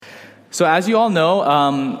So as you all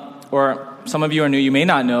know, or some of you are new, you may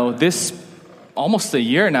not know, this almost a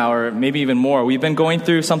year now, or maybe even more, we've been going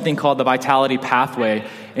through something called the Vitality Pathway,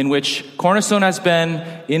 in which Cornerstone has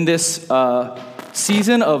been in this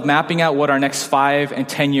season of mapping out what our next 5 and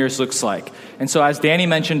 10 years looks like. And so as Danny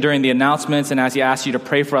mentioned during the announcements, and as he asked you to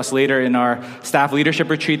pray for us later in our staff leadership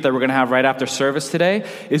retreat that we're going to have right after service today,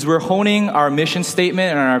 is we're honing our mission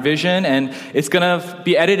statement and our vision, and it's going to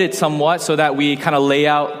be edited somewhat so that we kind of lay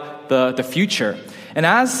out the future. And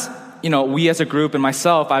as, we as a group and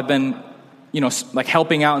myself, I've been,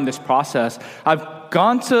 helping out in this process, I've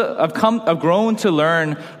grown to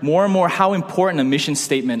learn more and more how important a mission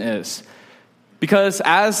statement is. Because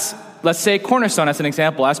as, let's say, Cornerstone as an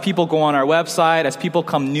example, as people go on our website, as people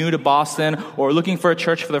come new to Boston or looking for a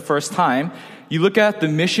church for the first time, you look at the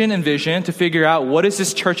mission and vision to figure out, what is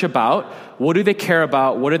this church about? What do they care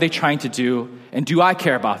about? What are they trying to do? And do I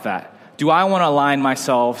care about that? Do I want to align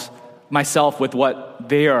myself with what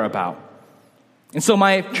they are about? And so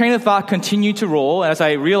my train of thought continued to roll as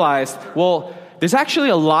I realized, there's actually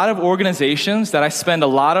a lot of organizations that I spend a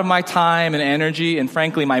lot of my time and energy and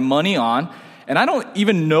frankly my money on, and I don't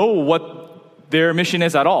even know what their mission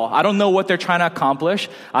is at all. I don't know what they're trying to accomplish.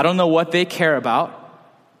 I don't know what they care about,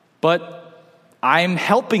 but I'm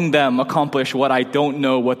helping them accomplish what I don't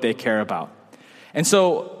know what they care about. And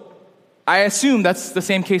so I assume that's the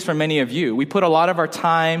same case for many of you. We put a lot of our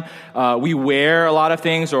time, we wear a lot of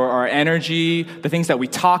things, or our energy, the things that we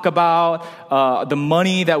talk about, the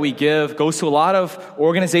money that we give goes to a lot of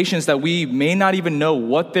organizations that we may not even know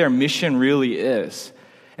what their mission really is.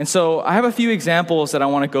 And so I have a few examples that I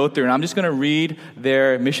want to go through, and I'm just going to read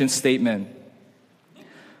their mission statement.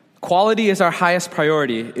 Quality is our highest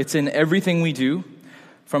priority. It's in everything we do,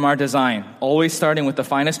 from our design, always starting with the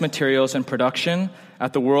finest materials and production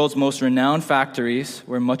at the world's most renowned factories,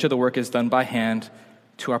 where much of the work is done by hand,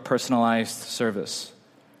 to our personalized service.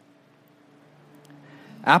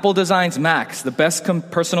 Apple designs Macs, the best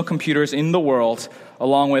personal computers in the world,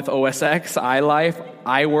 along with OS X, iLife,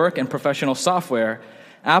 iWork, and professional software.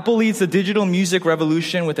 Apple leads the digital music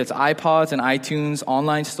revolution with its iPods and iTunes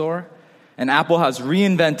online store. And Apple has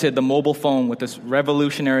reinvented the mobile phone with its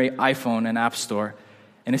revolutionary iPhone and App Store.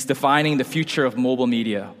 And it's defining the future of mobile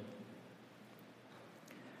media.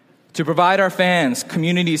 To provide our fans,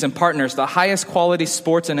 communities, and partners the highest quality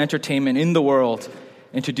sports and entertainment in the world,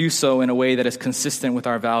 and to do so in a way that is consistent with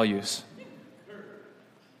our values.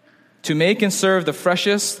 To make and serve the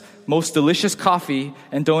freshest, most delicious coffee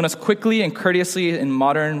and donuts quickly and courteously in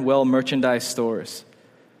modern, well-merchandised stores.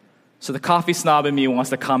 So the coffee snob in me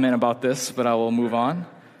wants to comment about this, but I will move on.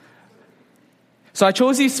 So I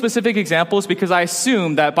chose these specific examples because I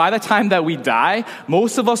assume that by the time that we die,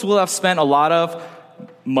 most of us will have spent a lot of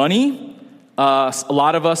money. A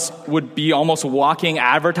lot of us would be almost walking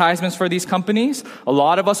advertisements for these companies. A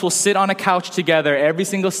lot of us will sit on a couch together every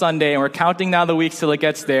single Sunday, and we're counting down the weeks till it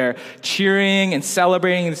gets there, cheering and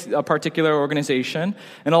celebrating a particular organization.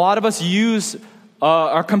 And a lot of us use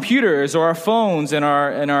our computers or our phones and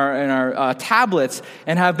our tablets,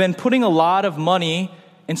 and have been putting a lot of money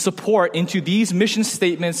and support into these mission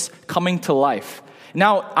statements coming to life.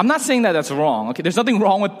 Now, I'm not saying that that's wrong. Okay, there's nothing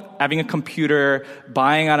wrong with having a computer,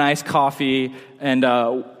 buying an iced coffee, and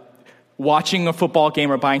watching a football game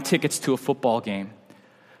or buying tickets to a football game.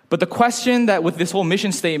 But the question that with this whole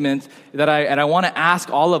mission statement that I want to ask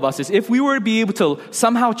all of us is, if we were to be able to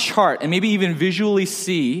somehow chart and maybe even visually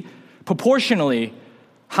see proportionally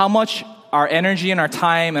how much our energy and our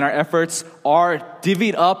time and our efforts are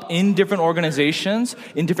divvied up in different organizations,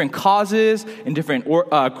 in different causes, in different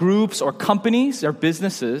groups or companies or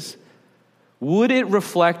businesses, would it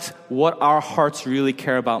reflect what our hearts really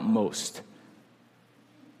care about most?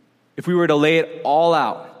 If we were to lay it all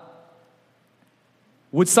out,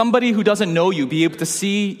 would somebody who doesn't know you be able to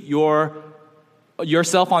see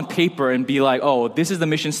yourself on paper and be like, oh, this is the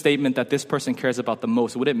mission statement that this person cares about the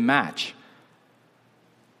most? Would it match?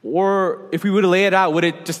 Or if we were to lay it out, would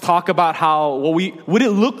it just talk about would it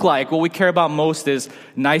look like what we care about most is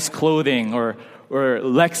nice clothing or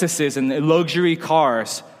Lexuses and luxury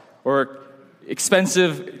cars or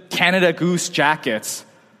expensive Canada Goose jackets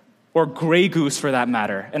or Grey Goose for that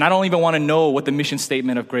matter? And I don't even want to know what the mission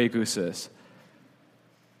statement of Grey Goose is.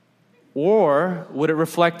 Or would it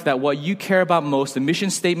reflect that what you care about most, the mission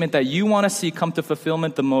statement that you want to see come to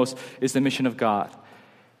fulfillment the most, is the mission of God?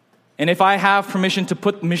 And if I have permission to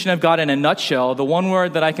put the mission of God in a nutshell, the one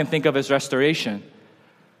word that I can think of is restoration.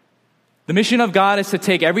 The mission of God is to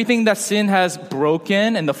take everything that sin has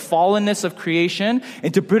broken and the fallenness of creation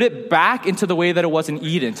and to put it back into the way that it was in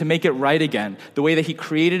Eden, to make it right again, the way that He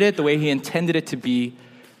created it, the way He intended it to be,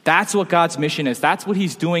 That's what God's mission is. That's what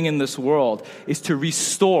he's doing in this world, is to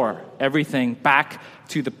restore everything back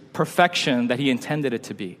to the perfection that he intended it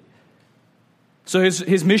to be. So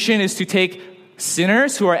his mission is to take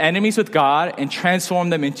sinners who are enemies with God and transform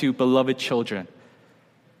them into beloved children.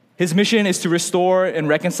 His mission is to restore and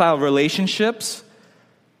reconcile relationships,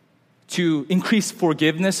 to increase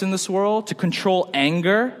forgiveness in this world, to control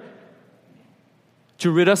anger, to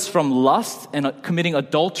rid us from lust and committing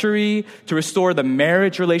adultery, to restore the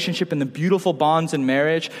marriage relationship and the beautiful bonds in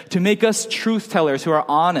marriage, to make us truth tellers who are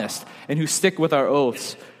honest and who stick with our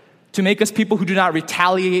oaths, to make us people who do not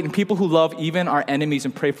retaliate and people who love even our enemies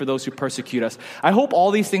and pray for those who persecute us. I hope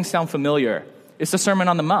all these things sound familiar. It's the Sermon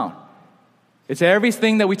on the Mount. It's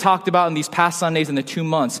everything that we talked about in these past Sundays in the 2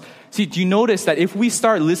 months. See, do you notice that if we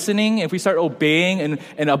start listening, if we start obeying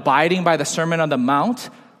and abiding by the Sermon on the Mount,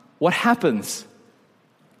 what happens?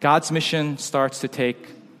 God's mission starts to get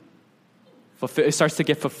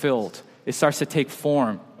fulfilled. It starts to take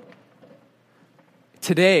form.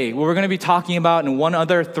 Today, what we're going to be talking about, and one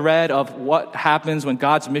other thread of what happens when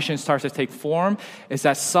God's mission starts to take form, is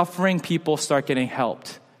that suffering people start getting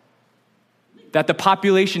helped. That the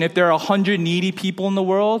population, if there are 100 needy people in the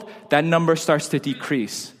world, that number starts to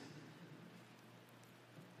decrease.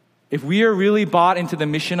 If we are really bought into the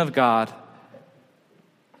mission of God,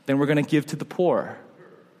 then we're going to give to the poor.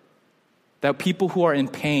 That people who are in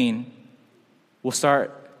pain will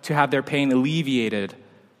start to have their pain alleviated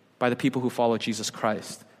by the people who follow Jesus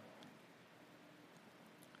Christ.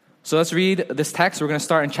 So let's read this text. We're going to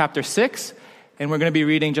start in chapter 6, and we're going to be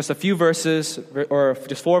reading just a few verses, or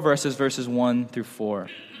just 4 verses, verses 1 through 4.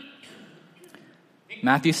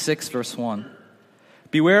 Matthew 6, verse 1.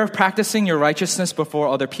 Beware of practicing your righteousness before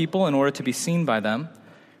other people in order to be seen by them,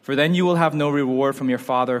 for then you will have no reward from your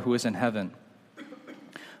Father who is in heaven.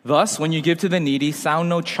 Thus, when you give to the needy, sound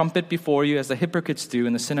no trumpet before you as the hypocrites do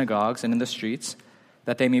in the synagogues and in the streets,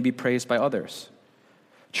 that they may be praised by others.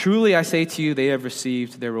 Truly, I say to you, they have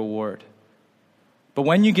received their reward. But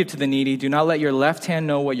when you give to the needy, do not let your left hand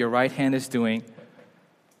know what your right hand is doing.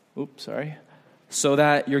 So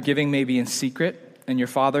that your giving may be in secret, and your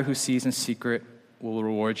Father who sees in secret will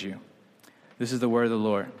reward you. This is the word of the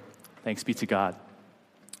Lord. Thanks be to God.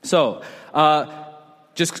 So,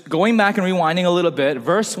 just going back and rewinding a little bit,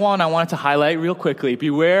 verse 1 I wanted to highlight real quickly.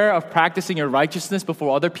 Beware of practicing your righteousness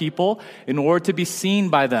before other people in order to be seen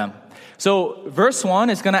by them. So verse 1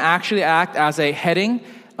 is going to actually act as a heading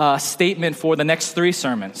statement for the next 3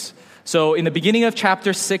 sermons. So in the beginning of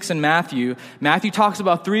chapter 6 in Matthew talks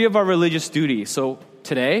about 3 of our religious duties. So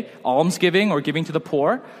today, almsgiving or giving to the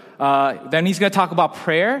poor. Then he's going to talk about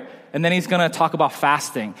prayer. And then he's going to talk about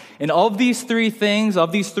fasting. And of these 3 things,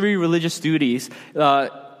 of these 3 religious duties,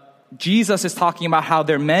 Jesus is talking about how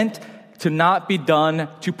they're meant to not be done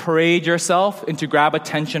to parade yourself and to grab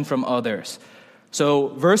attention from others. So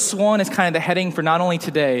verse 1 is kind of the heading for not only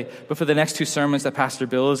today, but for the next 2 sermons that Pastor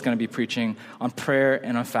Bill is going to be preaching on prayer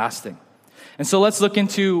and on fasting. And so let's look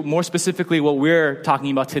into more specifically what we're talking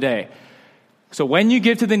about today. So when you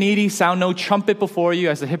give to the needy, sound no trumpet before you,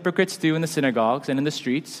 as the hypocrites do in the synagogues and in the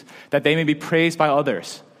streets, that they may be praised by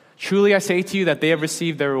others. Truly I say to you that they have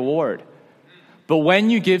received their reward. But when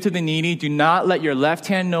you give to the needy, do not let your left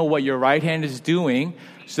hand know what your right hand is doing,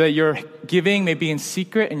 so that your giving may be in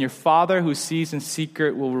secret, and your Father who sees in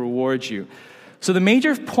secret will reward you. So the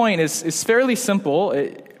major point is fairly simple.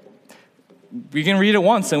 We can read it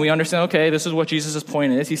once and we understand, okay, this is what Jesus'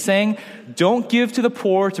 point is. He's saying, don't give to the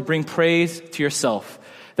poor to bring praise to yourself.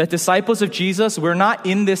 That disciples of Jesus, we're not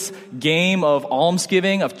in this game of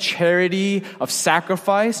almsgiving, of charity, of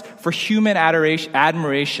sacrifice for human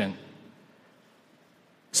admiration.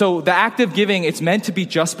 So the act of giving, it's meant to be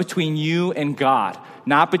just between you and God,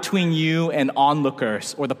 not between you and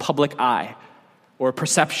onlookers or the public eye or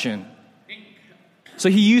perception. So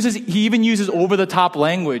he even uses over-the-top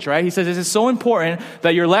language, right? He says this is so important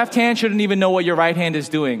that your left hand shouldn't even know what your right hand is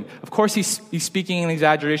doing. Of course, he's speaking in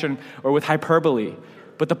exaggeration or with hyperbole.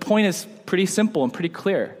 But the point is pretty simple and pretty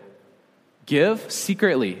clear. Give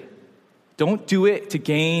secretly. Don't do it to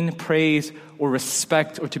gain praise or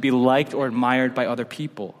respect or to be liked or admired by other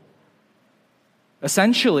people.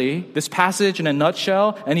 Essentially, this passage in a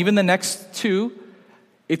nutshell, and even the next 2,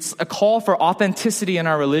 it's a call for authenticity in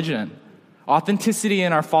our religion. Authenticity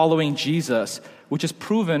in our following Jesus, which is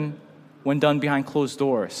proven when done behind closed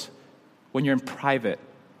doors, when you're in private,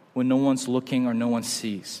 when no one's looking or no one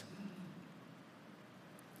sees.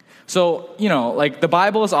 So, the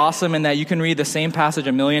Bible is awesome in that you can read the same passage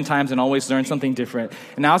a million times and always learn something different.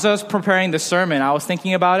 And as I was preparing this sermon, I was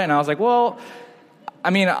thinking about it and I was like, well,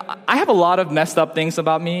 I have a lot of messed up things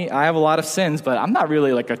about me. I have a lot of sins, but I'm not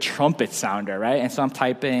really like a trumpet sounder, right? And so I'm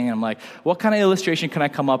typing, and I'm like, what kind of illustration can I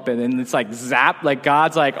come up with? And it's like zap, like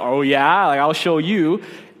God's like, oh yeah, like I'll show you.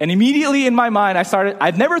 And immediately in my mind,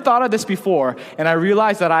 I've never thought of this before, and I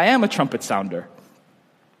realized that I am a trumpet sounder.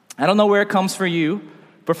 I don't know where it comes for you,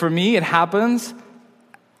 but for me, it happens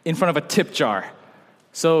in front of a tip jar.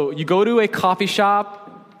 So you go to a coffee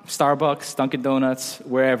shop, Starbucks, Dunkin' Donuts,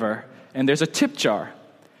 wherever, and there's a tip jar.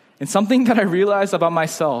 And something that I realized about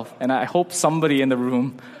myself, and I hope somebody in the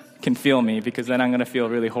room can feel me, because then I'm going to feel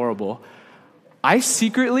really horrible. I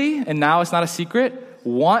secretly, and now it's not a secret,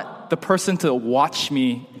 want the person to watch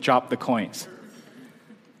me drop the coins.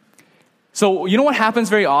 So you know what happens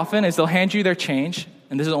very often is they'll hand you their change,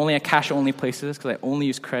 and this is only at cash-only places because I only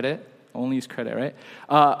use credit, right?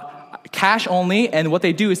 Cash only, and what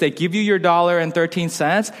they do is they give you your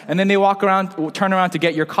 $1.13, and then they turn around to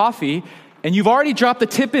get your coffee, and you've already dropped the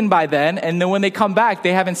tip in by then, and then when they come back,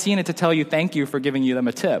 they haven't seen it to tell you thank you for giving them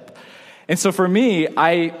a tip. And so for me,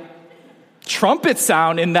 I trumpet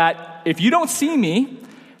sound in that if you don't see me,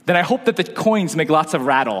 then I hope that the coins make lots of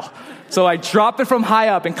rattle. So I drop it from high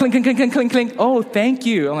up and clink, clink, clink, clink, clink, clink. Oh, thank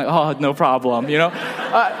you. I'm like, oh, no problem,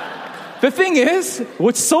 The thing is,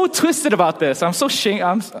 what's so twisted about this, I'm so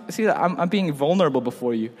I'm being vulnerable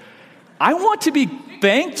before you. I want to be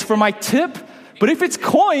thanked for my tip, but if it's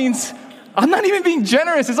coins, I'm not even being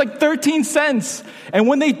generous. It's like 13 cents. And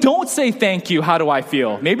when they don't say thank you, how do I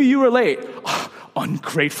feel? Maybe you were late. Oh,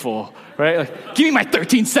 ungrateful, right? Like, give me my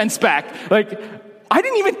 13 cents back. Like, I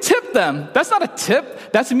didn't even tip them. That's not a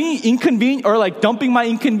tip. That's me dumping my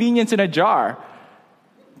inconvenience in a jar.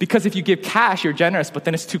 Because if you give cash, you're generous, but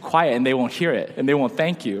then it's too quiet and they won't hear it and they won't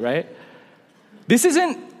thank you, right? This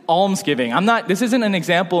isn't almsgiving. This isn't an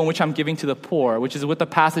example in which I'm giving to the poor, which is what the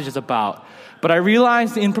passage is about. But I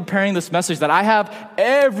realized in preparing this message that I have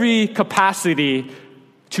every capacity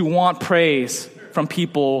to want praise from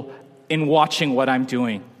people in watching what I'm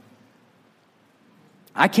doing.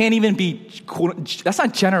 I can't even that's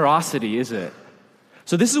not generosity, is it?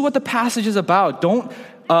 So this is what the passage is about. Don't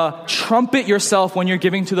trumpet yourself when you're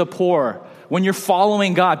giving to the poor, when you're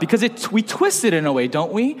following God, because we twist it in a way,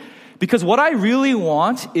 don't we? Because what I really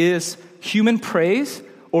want is human praise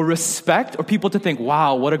or respect or people to think,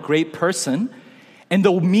 wow, what a great person. And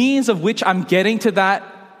the means of which I'm getting to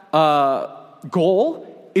that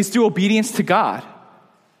goal is through obedience to God.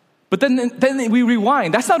 But then we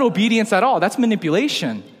rewind. That's not obedience at all. That's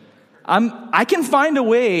manipulation. I can find a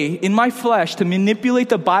way in my flesh to manipulate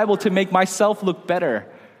the Bible to make myself look better.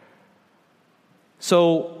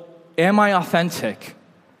 So, am I authentic?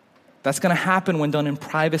 That's going to happen when done in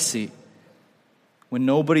privacy, when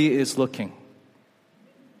nobody is looking.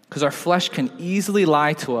 Because our flesh can easily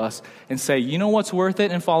lie to us and say, you know what's worth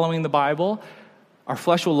it in following the Bible? Our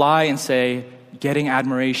flesh will lie and say, getting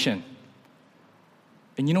admiration.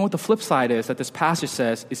 And you know what the flip side is that this passage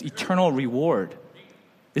says is eternal reward.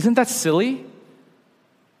 Isn't that silly?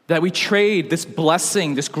 That we trade this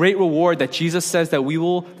blessing, this great reward that Jesus says that we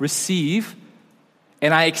will receive,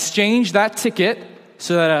 and I exchange that ticket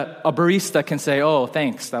so that a barista can say, oh,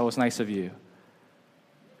 thanks, that was nice of you.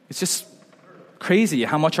 It's just crazy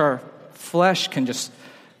how much our flesh can just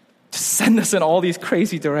send us in all these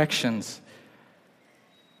crazy directions.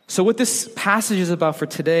 So what this passage is about for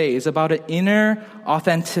today is about an inner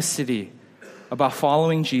authenticity about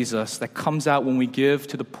following Jesus that comes out when we give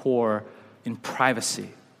to the poor in privacy,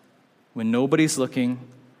 when nobody's looking,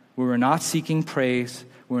 when we're not seeking praise,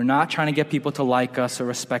 when we're not trying to get people to like us or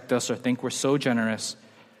respect us or think we're so generous,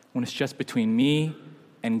 when it's just between me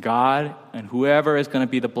and God and whoever is going to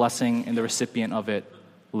be the blessing and the recipient of it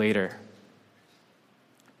later.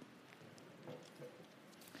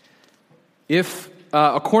 If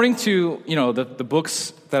according to the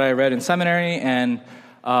books that I read in seminary and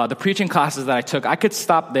the preaching classes that I took, I could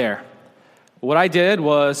stop there. What I did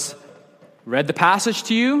was read the passage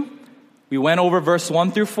to you. We went over verse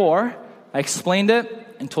 1 through 4. I explained it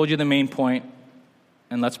and told you the main point,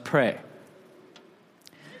 and let's pray.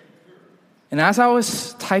 And as I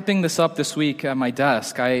was typing this up this week at my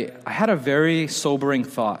desk, I had a very sobering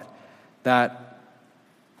thought that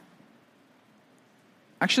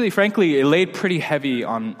actually, frankly, it laid pretty heavy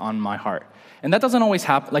on my heart. And that doesn't always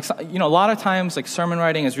happen. A lot of times, sermon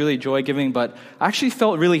writing is really joy-giving, but I actually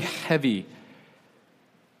felt really heavy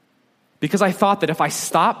because I thought that if I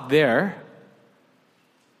stopped there,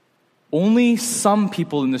 only some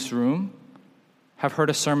people in this room have heard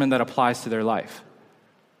a sermon that applies to their life.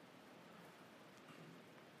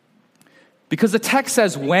 Because the text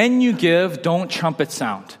says, when you give, don't trumpet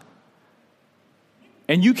sound.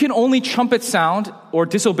 And you can only trumpet sound or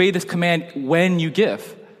disobey this command when you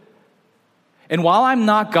give. And while I'm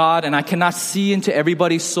not God and I cannot see into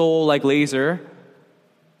everybody's soul like laser,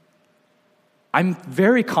 I'm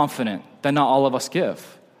very confident that not all of us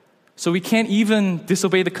give. So we can't even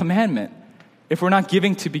disobey the commandment if we're not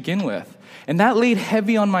giving to begin with. And that laid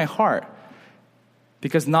heavy on my heart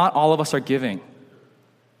because not all of us are giving.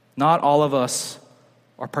 Not all of us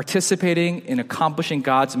are participating in accomplishing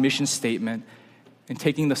God's mission statement and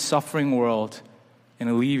taking the suffering world and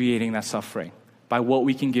alleviating that suffering by what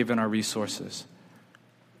we can give in our resources.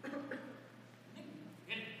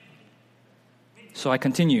 So I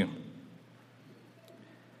continue.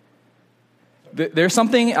 There's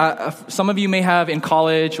something some of you may have in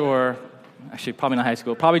college, or actually probably not high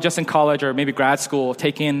school, probably just in college or maybe grad school,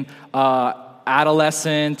 taking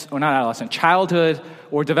childhood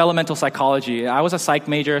or developmental psychology. I was a psych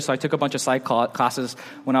major, so I took a bunch of psych classes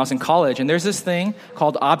when I was in college. And there's this thing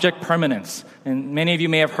called object permanence. And many of you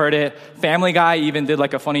may have heard it. Family Guy even did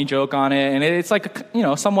like a funny joke on it. And it's like,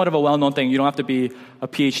 somewhat of a well-known thing. You don't have to be a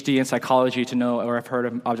PhD in psychology to know or have heard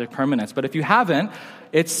of object permanence. But if you haven't,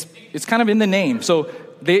 it's kind of in the name. So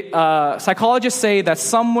psychologists say that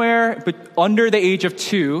somewhere under the age of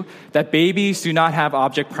 2, that babies do not have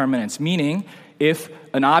object permanence. Meaning, if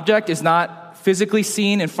an object is not physically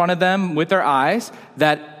seen in front of them with their eyes,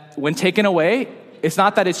 that when taken away, it's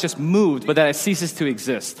not that it's just moved, but that it ceases to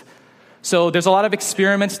exist. So there's a lot of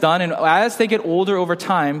experiments done, and as they get older over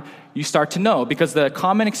time, you start to know, because the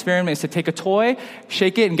common experiment is to take a toy,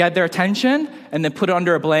 shake it, and get their attention, and then put it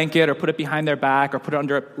under a blanket, or put it behind their back, or put it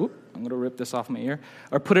under I'm going to rip this off my ear,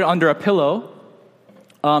 or put it under a pillow.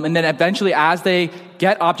 And then eventually, as they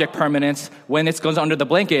get object permanence, when it goes under the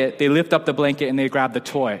blanket, they lift up the blanket and they grab the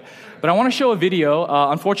toy. But I want to show a video.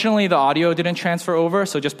 Unfortunately, the audio didn't transfer over,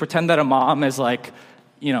 so just pretend that a mom is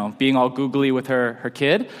being all googly with her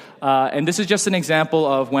kid. And this is just an example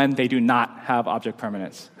of when they do not have object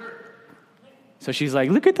permanence. So she's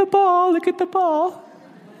like, look at the ball, look at the ball.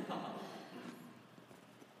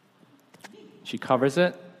 She covers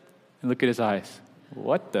it, and look at his eyes.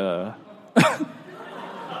 What the...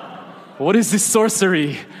 What is this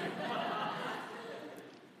sorcery?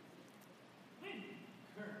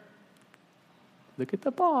 Look at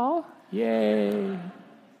the ball. Yay.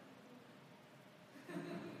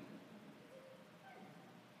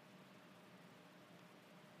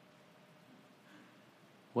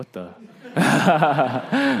 What the?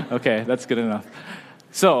 Okay, that's good enough.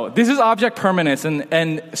 So this is object permanence.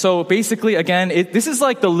 And so basically, again, this is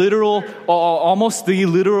like the literal, almost the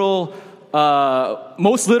literal,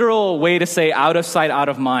 most literal way to say out of sight, out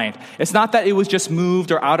of mind. It's not that it was just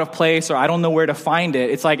moved or out of place or I don't know where to find it.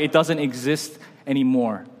 It's like it doesn't exist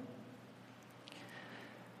anymore.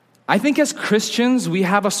 I think as Christians, we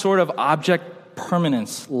have a sort of object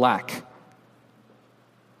permanence lack.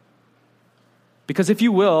 Because if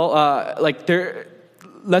you will,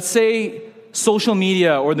 let's say social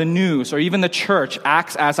media or the news or even the church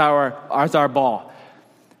acts as our ball.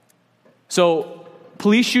 So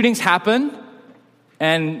police shootings happen,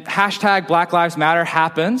 and hashtag Black Lives Matter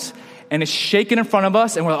happens, and it's shaken in front of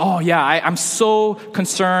us, and we're like, oh yeah, I'm so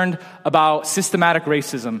concerned about systematic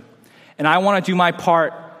racism, and I want to do my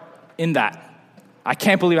part in that. I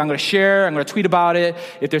can't believe I'm going to share, I'm going to tweet about it.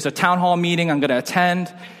 If there's a town hall meeting, I'm going to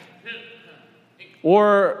attend.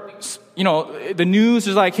 Or, the news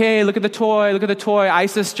is like, hey, look at the toy.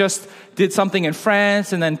 ISIS just did something in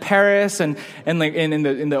France and then Paris and like in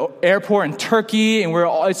the airport in Turkey, and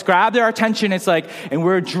it's grabbed our attention. It's like, and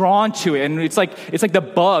we're drawn to it, and it's like the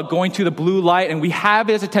bug going to the blue light, and we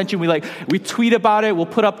have it as attention. We tweet about it. We'll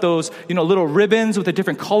put up those little ribbons with a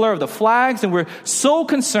different color of the flags, and we're so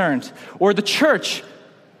concerned. Or the church,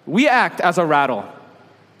 we act as a rattle.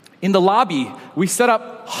 In the lobby, we set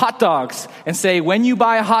up hot dogs and say, when you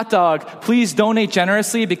buy a hot dog, please donate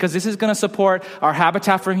generously because this is going to support our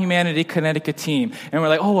Habitat for Humanity Connecticut team. And we're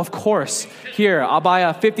like, oh, of course. Here, I'll buy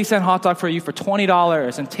a 50-cent hot dog for you for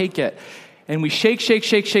 $20 and take it. And we shake,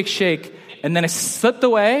 and then it's slipped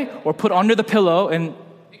away or put under the pillow, and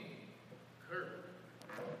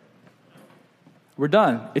we're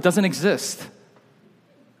done. It doesn't exist.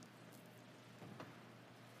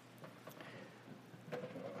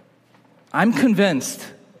 I'm convinced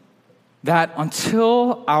that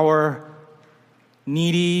until our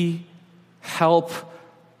needy, help,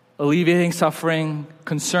 alleviating suffering,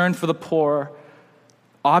 concern for the poor,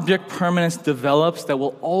 object permanence develops, that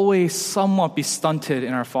will always somewhat be stunted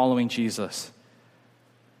in our following Jesus.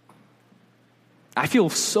 I feel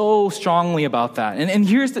so strongly about that. And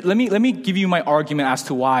here's let me give you my argument as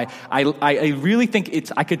to why I really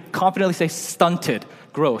think I could confidently say stunted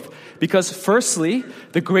growth. Because firstly,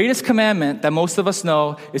 the greatest commandment that most of us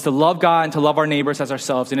know is to love God and to love our neighbors as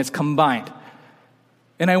ourselves, and it's combined.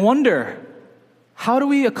 And I wonder, how do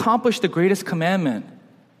we accomplish the greatest commandment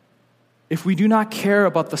if we do not care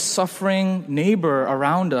about the suffering neighbor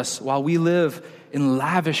around us while we live in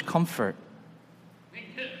lavish comfort?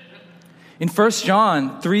 In 1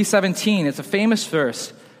 John 3:17, it's a famous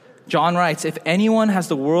verse. John writes, "If anyone has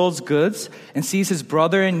the world's goods and sees his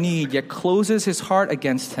brother in need, yet closes his heart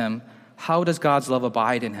against him, how does God's love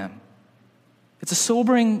abide in him?" It's a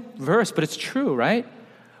sobering verse, but it's true, right?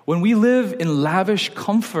 When we live in lavish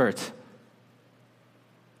comfort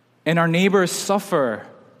and our neighbors suffer,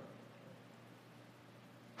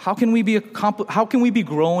 how can we be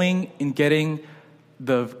growing in getting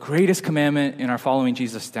the greatest commandment in our following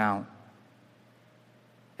Jesus down?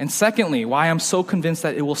 And secondly, why I'm so convinced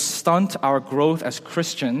that it will stunt our growth as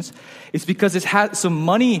Christians is because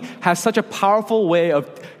money has such a powerful way of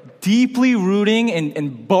deeply rooting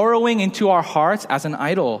and burrowing into our hearts as an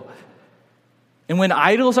idol. And when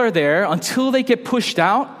idols are there, until they get pushed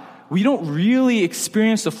out, we don't really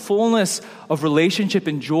experience the fullness of relationship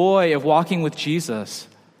and joy of walking with Jesus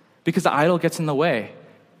because the idol gets in the way.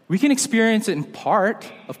 We can experience it in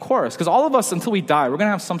part, of course, because all of us, until we die, we're going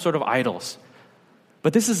to have some sort of idols.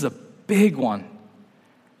 But this is a big one,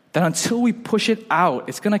 that until we push it out,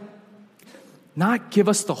 it's going to not give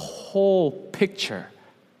us the whole picture.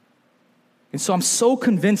 And so I'm so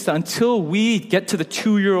convinced that until we get to the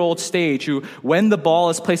 2-year-old stage, when the ball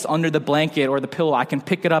is placed under the blanket or the pillow, I can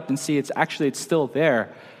pick it up and see it's still there.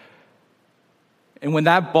 And when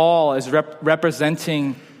that ball is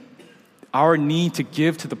representing our need to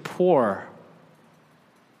give to the poor,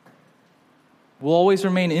 we'll always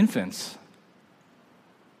remain infants.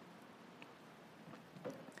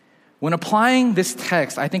 When applying this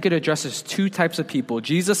text, I think it addresses 2 types of people.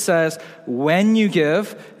 Jesus says, when you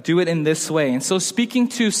give, do it in this way. And so speaking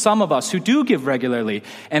to some of us who do give regularly,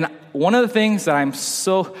 and one of the things that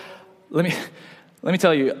let me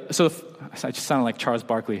tell you, so I just sounded like Charles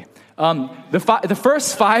Barkley. The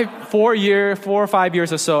first 4 or 5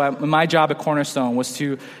 years or so, my job at Cornerstone was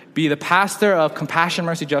to be the pastor of Compassion,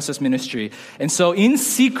 Mercy, Justice Ministry. And so in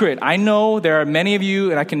secret, I know there are many of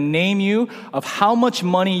you, and I can name you, of how much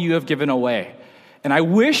money you have given away. And I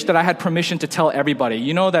wish that I had permission to tell everybody.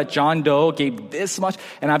 You know that John Doe gave this much,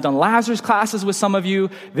 and I've done Lazarus classes with some of you.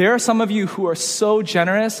 There are some of you who are so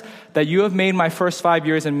generous that you have made my first 5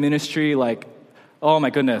 years in ministry like, oh my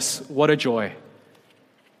goodness, what a joy.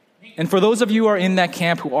 And for those of you who are in that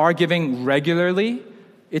camp who are giving regularly,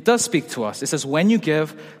 it does speak to us. It says, when you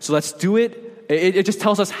give, so let's do it. It just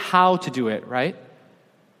tells us how to do it, right?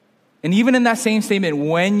 And even in that same statement,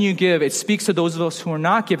 when you give, it speaks to those of us who are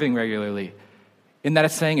not giving regularly, in that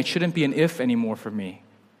it's saying it shouldn't be an if anymore for me.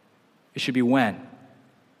 It should be when.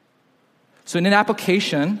 So in an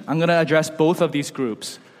application, I'm going to address both of these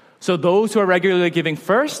groups. So those who are regularly giving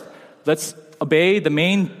first, let's obey the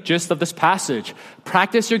main gist of this passage.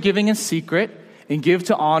 Practice your giving in secret and give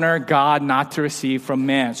to honor God, not to receive from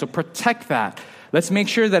man. So protect that. Let's make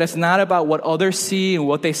sure that it's not about what others see and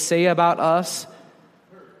what they say about us,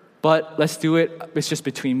 but let's do it. It's just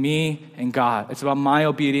between me and God. It's about my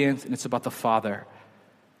obedience, and it's about the Father.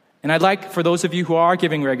 And I'd like, for those of you who are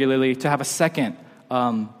giving regularly, to have a second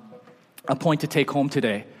a point to take home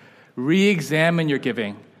today. Re-examine your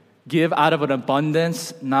giving. Give out of an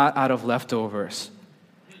abundance, not out of leftovers.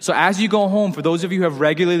 So as you go home, for those of you who have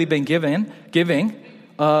regularly been giving,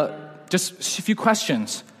 just a few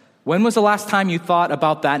questions. When was the last time you thought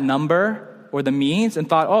about that number or the means and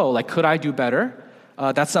thought, could I do better?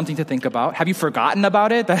 That's something to think about. Have you forgotten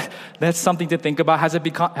about it? That's something to think about. Has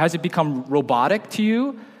it become robotic to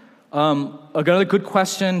you? Another good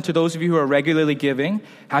question to those of you who are regularly giving.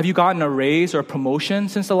 Have you gotten a raise or a promotion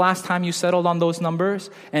since the last time you settled on those numbers?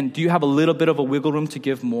 And do you have a little bit of a wiggle room to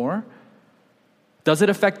give more? Does it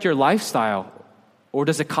affect your lifestyle, or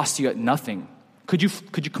does it cost you nothing? Could you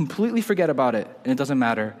completely forget about it and it doesn't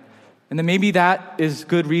matter? And then maybe that is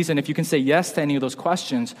good reason, if you can say yes to any of those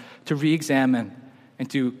questions, to re-examine and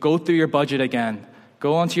to go through your budget again.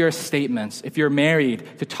 Go onto your statements. If you're married,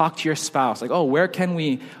 to talk to your spouse. Where can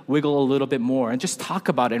we wiggle a little bit more? And just talk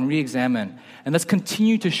about it and re-examine. And let's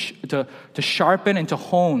continue to sharpen and to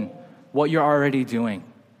hone what you're already doing.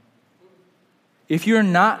 If you're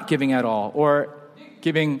not giving at all or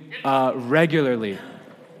giving regularly,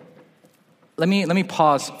 let me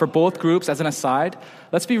pause for both groups as an aside.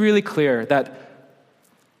 Let's be really clear that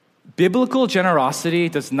Biblical generosity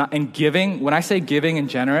does not, and giving, when I say giving and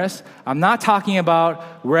generous, I'm not talking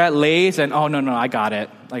about we're at Lay's and, oh, no, I got it.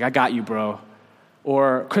 Like, I got you, bro.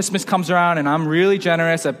 Or Christmas comes around and I'm really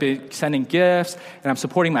generous at sending gifts and I'm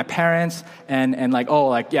supporting my parents and like, oh,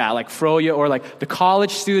 like, yeah, like froyo. Or like the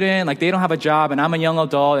college student, like they don't have a job and I'm a young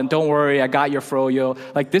adult and don't worry, I got your froyo.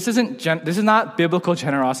 Like this is not biblical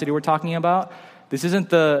generosity we're talking about. This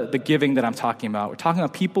isn't the giving that I'm talking about. We're talking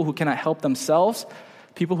about people who cannot help themselves,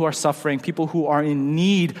 people who are suffering, people who are in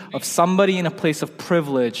need of somebody in a place of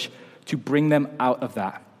privilege to bring them out of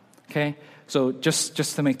that, okay? So just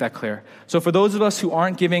to make that clear. So for those of us who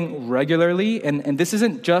aren't giving regularly, and this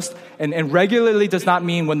isn't just, and regularly does not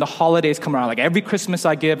mean when the holidays come around, like every Christmas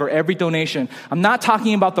I give or every donation. I'm not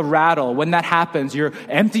talking about the rattle. When that happens, you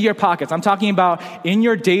empty your pockets. I'm talking about in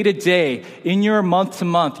your day-to-day, in your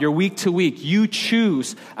month-to-month, your week-to-week, you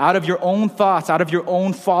choose out of your own thoughts, out of your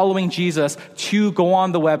own following Jesus to go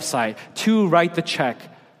on the website, to write the check.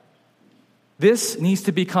 This needs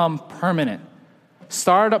to become permanent.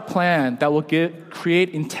 Start a plan that will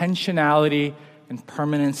create intentionality and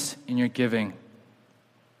permanence in your giving.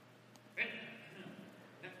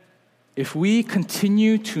 If we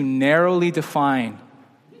continue to narrowly define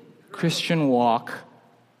Christian walk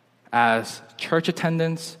as church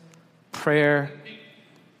attendance, prayer,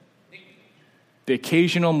 the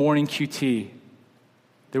occasional morning QT,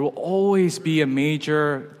 there will always be a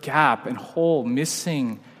major gap and hole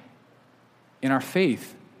missing in our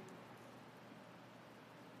faith.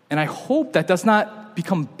 And I hope that does not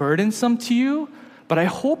become burdensome to you, but I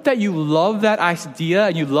hope that you love that idea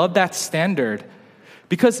and you love that standard.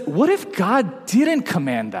 Because what if God didn't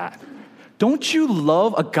command that? Don't you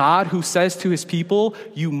love a God who says to his people,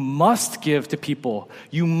 you must give to people.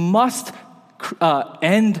 You must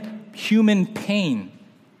end human pain.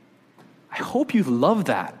 I hope you love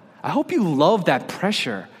that. I hope you love that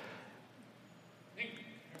pressure.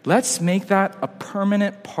 Let's make that a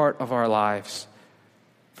permanent part of our lives.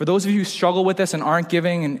 For those of you who struggle with this and aren't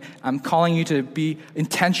giving, and I'm calling you to be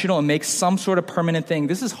intentional and make some sort of permanent thing,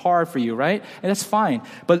 this is hard for you, right? And that's fine.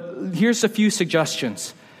 But here's a few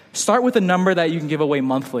suggestions. Start with a number that you can give away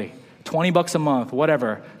monthly, $20 a month,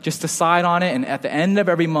 whatever. Just decide on it, and at the end of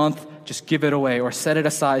every month, just give it away or set it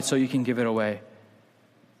aside so you can give it away.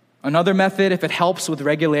 Another method, if it helps with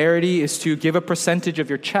regularity, is to give a percentage of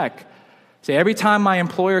your check. Say, every time my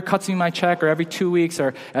employer cuts me my check, or every 2 weeks,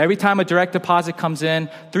 or every time a direct deposit comes in,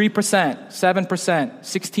 3%, 7%,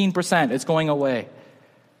 16% is going away.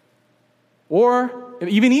 Or,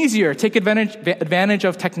 even easier, take advantage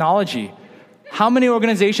of technology. How many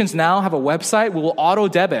organizations now have a website will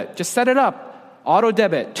auto-debit? Just set it up.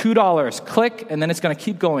 Auto-debit, $2, click, and then it's going to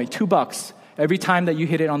keep going, $2 every time that you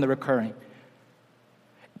hit it on the recurring.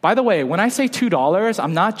 By the way, when I say $2,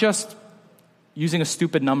 I'm not just using a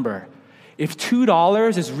stupid number. If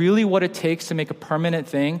 $2 is really what it takes to make a permanent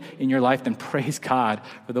thing in your life, then praise God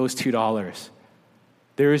for those $2.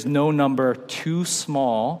 There is no number too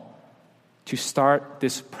small to start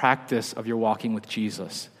this practice of your walking with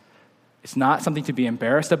Jesus. It's not something to be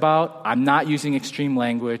embarrassed about. I'm not using extreme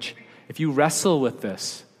language. If you wrestle with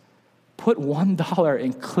this, put $1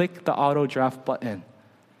 and click the auto draft button,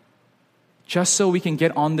 just so we can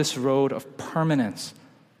get on this road of permanence.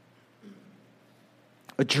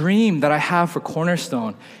 A dream that I have for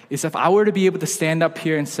Cornerstone is if I were to be able to stand up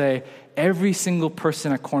here and say, every single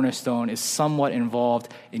person at Cornerstone is somewhat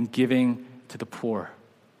involved in giving to the poor.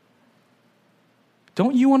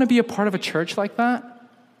 Don't you want to be a part of a church like that?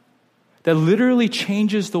 That literally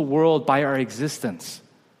changes the world by our existence.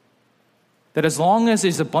 That as long as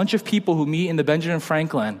there's a bunch of people who meet in the Benjamin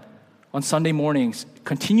Franklin on Sunday mornings,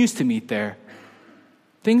 continues to meet there,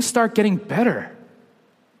 things start getting better.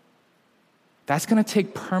 That's going to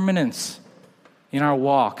take permanence in our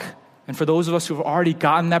walk. And for those of us who have already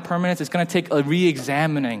gotten that permanence, it's going to take a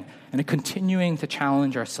re-examining and a continuing to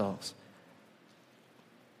challenge ourselves.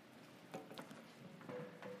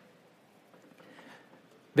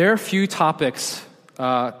 There are a few topics,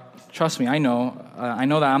 trust me, I know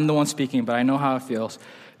that I'm the one speaking, but I know how it feels.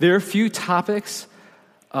 There are a few topics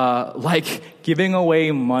like giving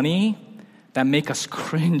away money that make us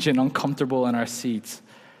cringe and uncomfortable in our seats.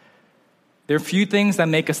 There are a few things that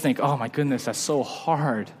make us think, oh my goodness, that's so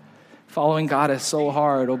hard. Following God is so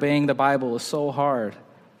hard. Obeying the Bible is so hard.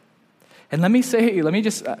 And let me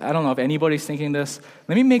just, I don't know if anybody's thinking this.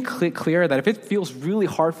 Let me make clear that if it feels really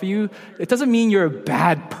hard for you, it doesn't mean you're a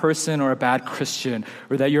bad person or a bad Christian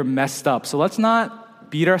or that you're messed up. So let's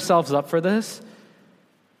not beat ourselves up for this.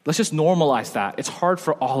 Let's just normalize that. It's hard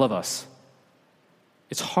for all of us.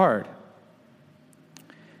 It's hard.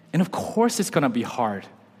 And of course it's going to be hard.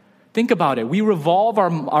 Think about it. We revolve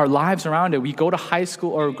our lives around it. We go to high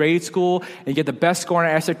school or grade school and get the best score on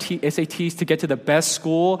our SATs to get to the best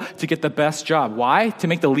school, to get the best job. Why? To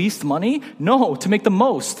make the least money? No, to make the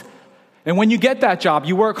most. And when you get that job,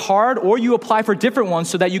 you work hard or you apply for different ones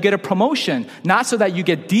so that you get a promotion, not so that you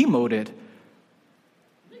get demoted.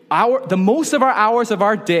 The most of our hours of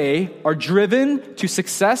our day are driven to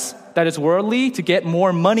success that is worldly, to get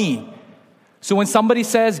more money. So when somebody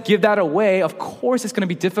says, give that away, of course it's going to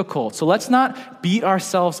be difficult. So let's not beat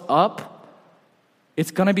ourselves up.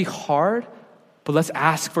 It's going to be hard, but let's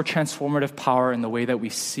ask for transformative power in the way that we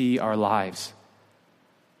see our lives.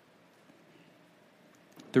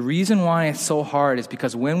 The reason why it's so hard is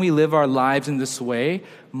because when we live our lives in this way,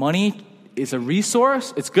 money is a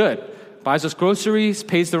resource. It's good. Buys us groceries,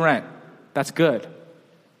 pays the rent. That's good.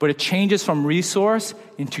 But it changes from resource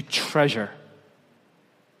into treasure,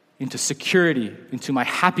 into security, into my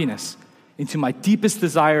happiness, into my deepest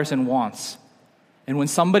desires and wants. And when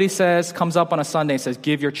somebody comes up on a Sunday and says,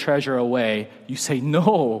 give your treasure away, you say,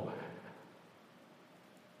 no.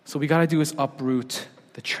 So what we got to do is uproot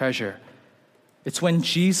the treasure. It's when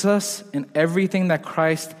Jesus and everything that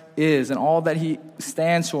Christ is and all that he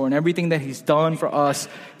stands for and everything that he's done for us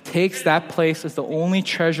takes that place as the only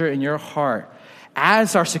treasure in your heart,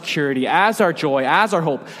 as our security, as our joy, as our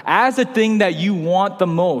hope, as the thing that you want the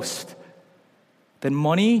most, then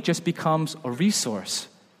money just becomes a resource.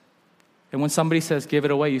 And when somebody says, give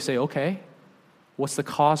it away, you say, okay, what's the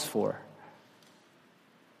cause for?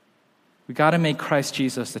 We got to make Christ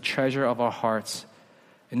Jesus the treasure of our hearts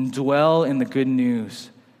and dwell in the good news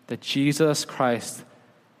that Jesus Christ,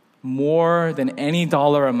 more than any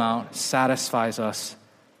dollar amount, satisfies us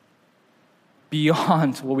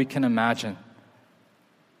beyond what we can imagine.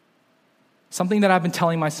 Something that I've been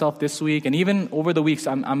telling myself this week, and even over the weeks,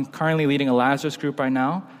 I'm currently leading a Lazarus group right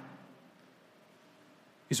now,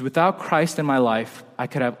 is without Christ in my life, I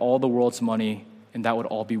could have all the world's money and that would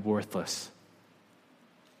all be worthless.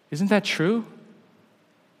 Isn't that true?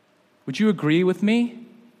 Would you agree with me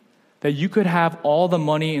that you could have all the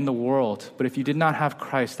money in the world, but if you did not have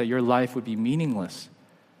Christ, that your life would be meaningless?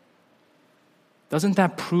 Doesn't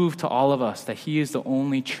that prove to all of us that He is the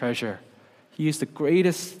only treasure? He is the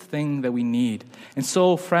greatest thing that we need. And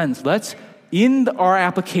so, friends, let's, in our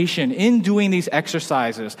application, in doing these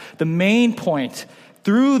exercises, the main point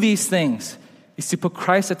through these things is to put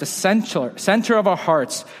Christ at the center of our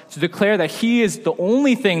hearts, to declare that He is the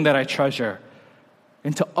only thing that I treasure,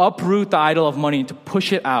 and to uproot the idol of money, to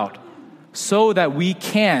push it out, so that we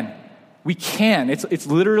can. It's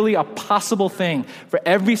literally a possible thing for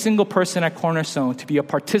every single person at Cornerstone to be a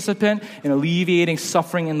participant in alleviating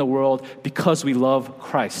suffering in the world because we love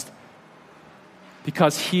Christ.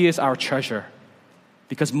 Because He is our treasure.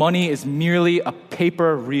 Because money is merely a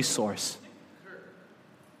paper resource.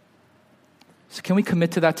 So can we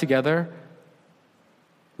commit to that together?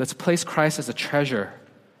 Let's place Christ as a treasure.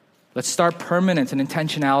 Let's start permanence and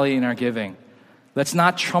intentionality in our giving. Let's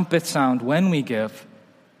not trumpet sound when we give,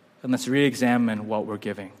 and let's re-examine what we're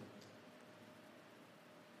giving.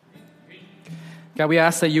 God, we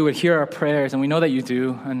ask that you would hear our prayers, and we know that you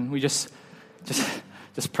do, and we just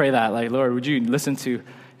pray that, like, Lord, would you listen to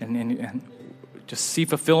and just see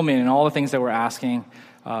fulfillment in all the things that we're asking,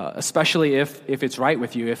 especially if it's right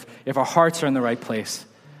with you, if our hearts are in the right place.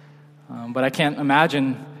 But I can't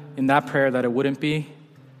imagine in that prayer that it wouldn't be,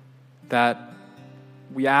 that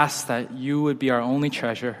we ask that you would be our only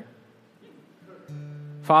treasure.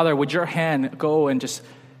 Father, would your hand go and just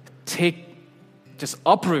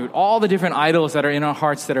uproot all the different idols that are in our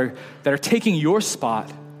hearts that are taking your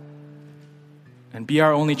spot, and be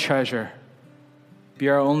our only treasure, be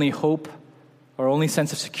our only hope, our only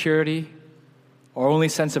sense of security, our only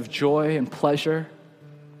sense of joy and pleasure,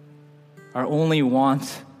 our only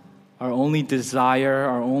want, our only desire,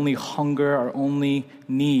 our only hunger, our only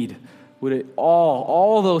need. Would it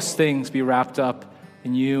all those things be wrapped up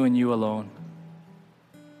in you and you alone?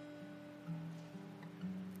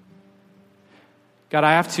 God,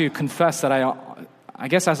 I have to confess that I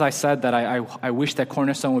guess as I said that I wish that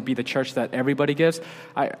Cornerstone would be the church that everybody gives.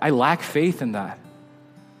 I lack faith in that.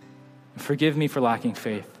 Forgive me for lacking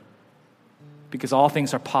faith, because all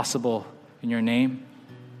things are possible in your name.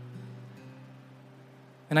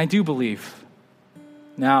 And I do believe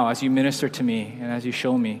now, as you minister to me and as you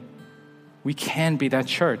show me, we can be that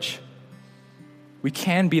church. We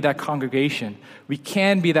can be that congregation. We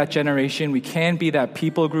can be that generation. We can be that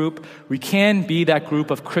people group. We can be that group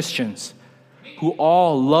of Christians who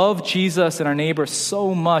all love Jesus and our neighbor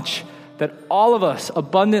so much that all of us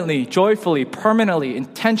abundantly, joyfully, permanently,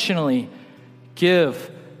 intentionally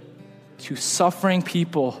give to suffering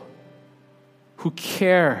people who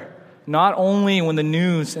care not only when the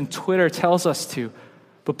news and Twitter tells us to,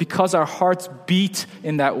 but because our hearts beat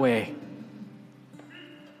in that way.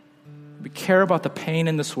 We care about the pain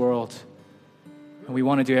in this world, and we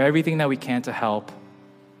want to do everything that we can to help.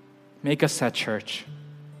 Make us that church.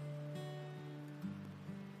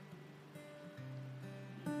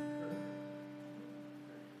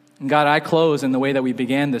 And God, I close in the way that we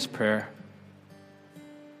began this prayer,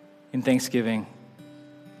 in thanksgiving.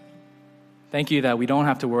 Thank you that we don't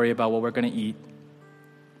have to worry about what we're going to eat.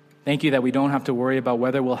 Thank you that we don't have to worry about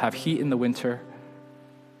whether we'll have heat in the winter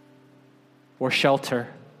or shelter.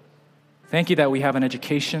 Thank you that we have an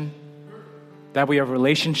education, that we have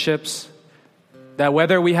relationships, that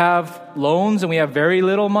whether we have loans and we have very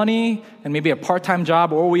little money and maybe a part-time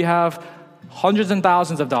job, or we have hundreds and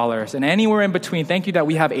thousands of dollars, and anywhere in between, thank you that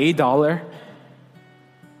we have $1.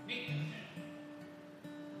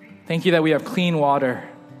 Thank you that we have clean water.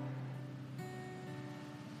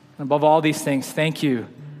 And above all these things, thank you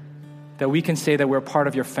that we can say that we're part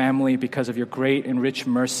of your family because of your great and rich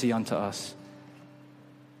mercy unto us.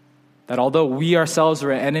 That although we ourselves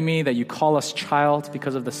are an enemy, that you call us child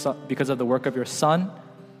because of the work of your Son.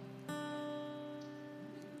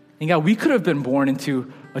 And God, we could have been born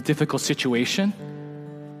into a difficult situation.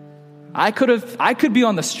 I could be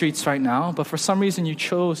on the streets right now, but for some reason you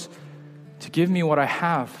chose to give me what I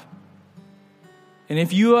have. And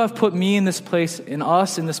if you have put me in this place, in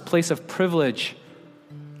this place of privilege,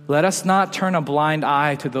 let us not turn a blind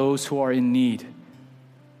eye to those who are in need.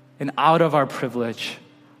 And out of our privilege,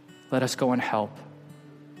 let us go and help.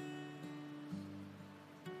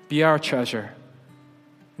 Be our treasure.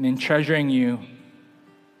 And in treasuring you,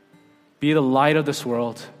 be the light of this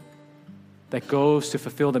world that goes to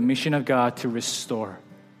fulfill the mission of God to restore.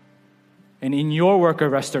 And in your work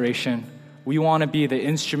of restoration, we want to be the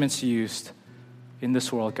instruments used in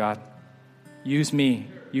this world, God. Use me,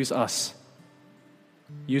 use us,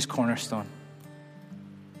 use Cornerstone.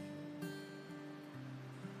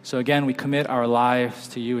 So again, we commit our lives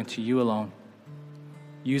to you and to you alone.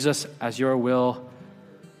 Use us as your will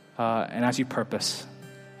and as you purpose.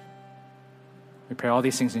 We pray all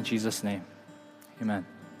these things in Jesus' name. Amen.